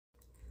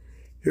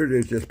Here it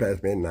is, just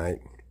past midnight.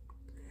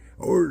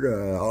 Ordered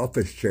an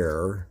office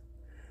chair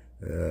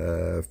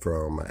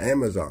from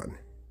Amazon.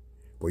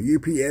 Well,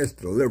 UPS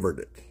delivered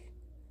it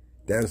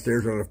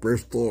downstairs on the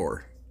first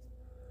floor.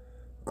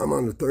 I'm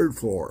on the third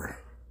floor.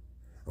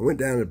 I went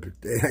down,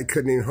 I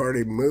couldn't even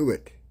hardly move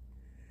it.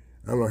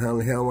 I don't know how in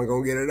the hell am I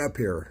going to get it up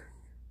here.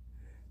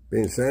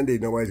 Being Sunday,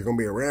 nobody's going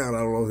to be around. I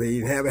don't know if they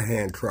even have a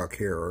hand truck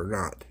here or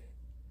not.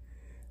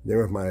 Then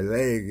with my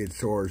leg, it's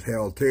sore as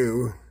hell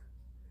too.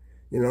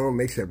 You know, it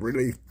makes it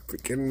really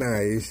freaking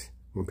nice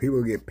when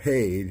people get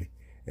paid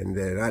and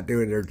they're not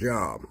doing their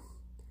job.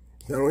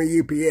 It's not only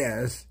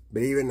UPS,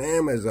 but even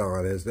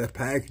Amazon has the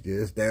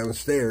packages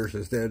downstairs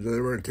instead of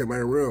delivering it to my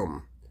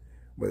room.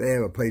 Well, they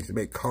have a place to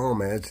make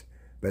comments,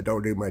 but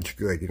don't do much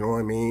good. You know what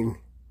I mean?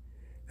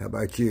 How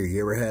about you?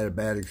 You ever had a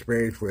bad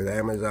experience with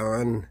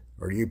Amazon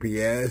or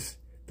UPS?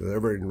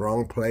 Delivered in the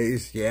wrong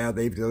place? Yeah,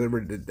 they've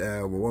delivered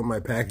one of my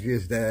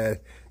packages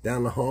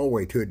down the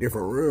hallway to a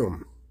different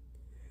room.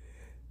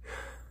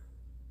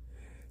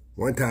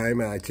 One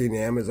time I seen the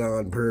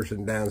Amazon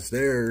person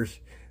downstairs.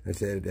 I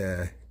said,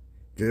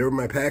 deliver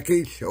my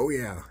package? Oh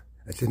yeah.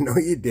 I said, no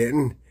you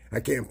didn't. I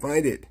can't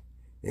find it.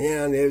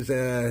 Yeah, and there's,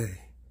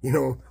 you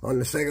know, on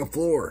the second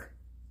floor.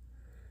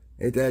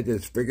 Ain't that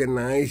just freaking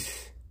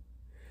nice?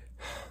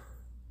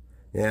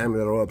 Yeah, I'm a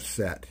little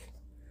upset.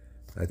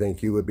 I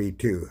think you would be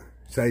too.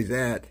 Besides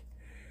that,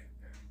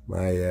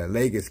 my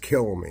leg is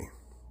killing me.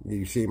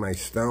 You see my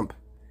stump?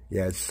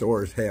 Yeah, it's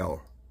sore as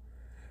hell.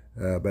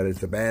 But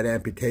it's a bad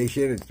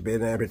amputation. It's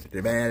been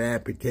a bad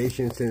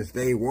amputation since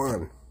day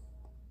one.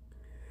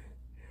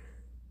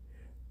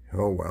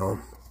 Oh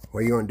well,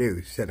 what are you going to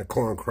do? Sit in a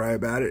corner and cry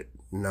about it?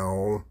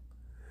 No.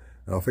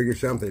 I'll figure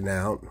something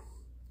out.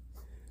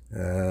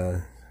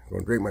 Going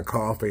to drink my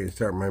coffee and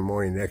start my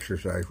morning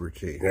exercise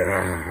routine.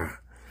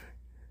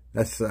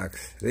 That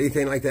sucks. Has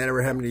anything like that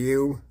ever happened to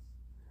you?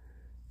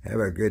 Have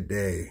a good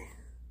day.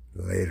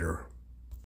 Later.